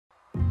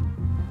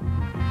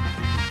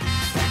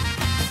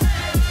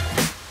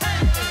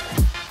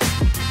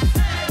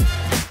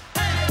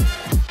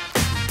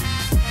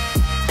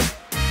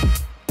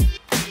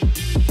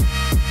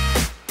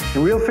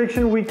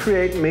Realfiction, we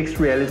create mixed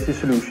reality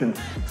solutions.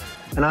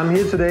 And I'm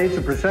here today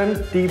to present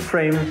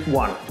DeepFrame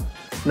One.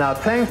 Now,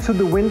 thanks to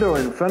the window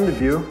in front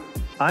of you,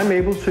 I'm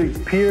able to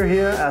appear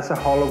here as a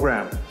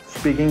hologram,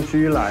 speaking to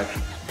you live.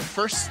 The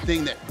first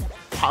thing that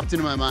popped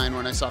into my mind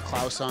when I saw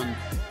Clas on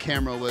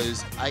camera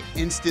was I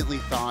instantly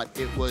thought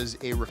it was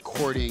a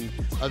recording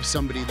of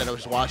somebody that I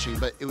was watching,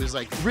 but it was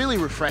like really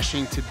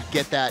refreshing to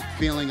get that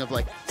feeling of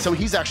like, so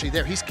he's actually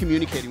there, he's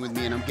communicating with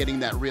me and I'm getting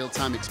that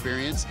real-time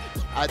experience.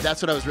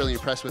 That's what I was really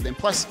impressed with. And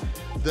plus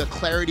the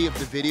clarity of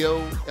the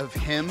video of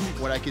him,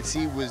 what I could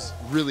see was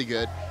really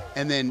good.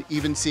 And then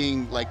even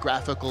seeing like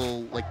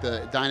graphical, like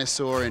the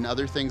dinosaur and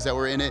other things that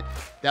were in it,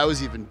 that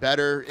was even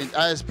better. And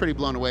I was pretty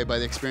blown away by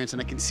the experience,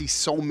 and I can see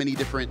so many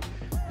different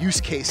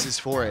use cases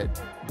for it.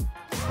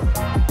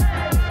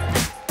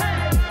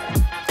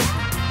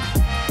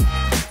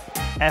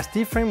 As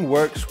DeepFrame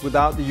works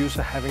without the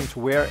user having to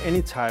wear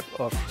any type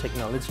of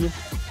technology,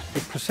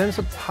 it presents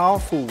a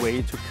powerful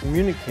way to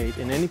communicate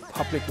in any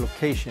public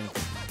location,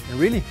 and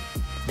really,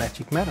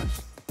 magic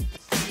matters.